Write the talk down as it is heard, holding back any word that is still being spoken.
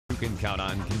can count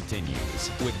on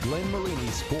continues with Glenn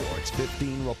Marini's Sports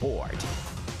 15 report.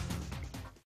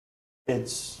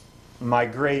 It's my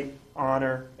great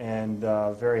honor and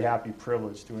very happy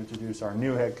privilege to introduce our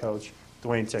new head coach,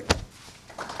 Duane Ticknor.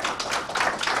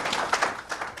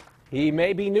 He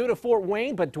may be new to Fort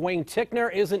Wayne, but Duane Ticknor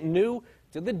isn't new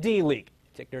to the D-League.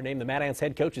 Ticknor named the Mad Ants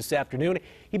head coach this afternoon.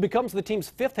 He becomes the team's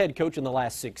 5th head coach in the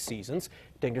last 6 seasons.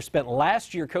 Ticknor spent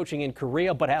last year coaching in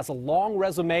Korea, but has a long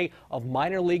resume of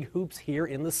minor league hoops here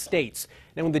in the States.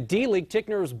 Now in the D-League,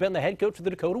 Ticknor has been the head coach of the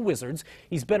Dakota Wizards.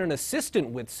 He's been an assistant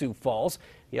with Sioux Falls.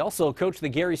 He also coached the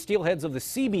Gary Steelheads of the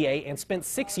CBA and spent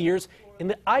 6 years in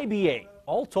the IBA.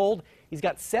 All told, he's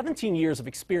got 17 years of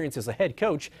experience as a head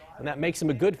coach, and that makes him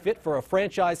a good fit for a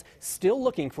franchise still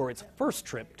looking for its first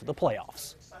trip to the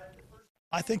playoffs.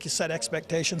 I think you set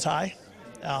expectations high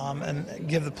and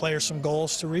give the players some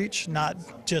goals to reach, not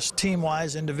just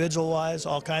team-wise, individual-wise,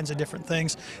 all kinds of different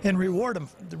things, and reward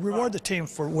the team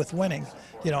with winning,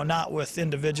 you know, not with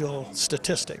individual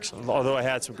statistics. Although I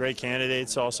had some great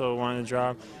candidates also wanting the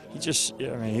job,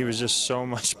 he was just so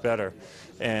much better.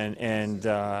 And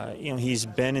you know, he's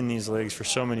been in these leagues for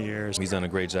so many years. He's done a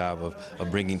great job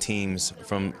of bringing teams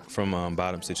from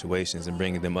bottom situations and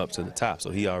bringing them up to the top. So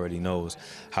he already knows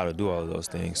how to do all of those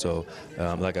things. So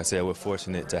like I said, we're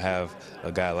fortunate to have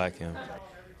a guy like him.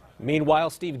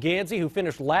 Meanwhile, Steve Gansey, who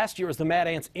finished last year as the Mad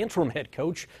Ants interim head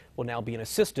coach, will now be an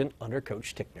assistant under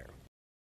Coach Ticknor.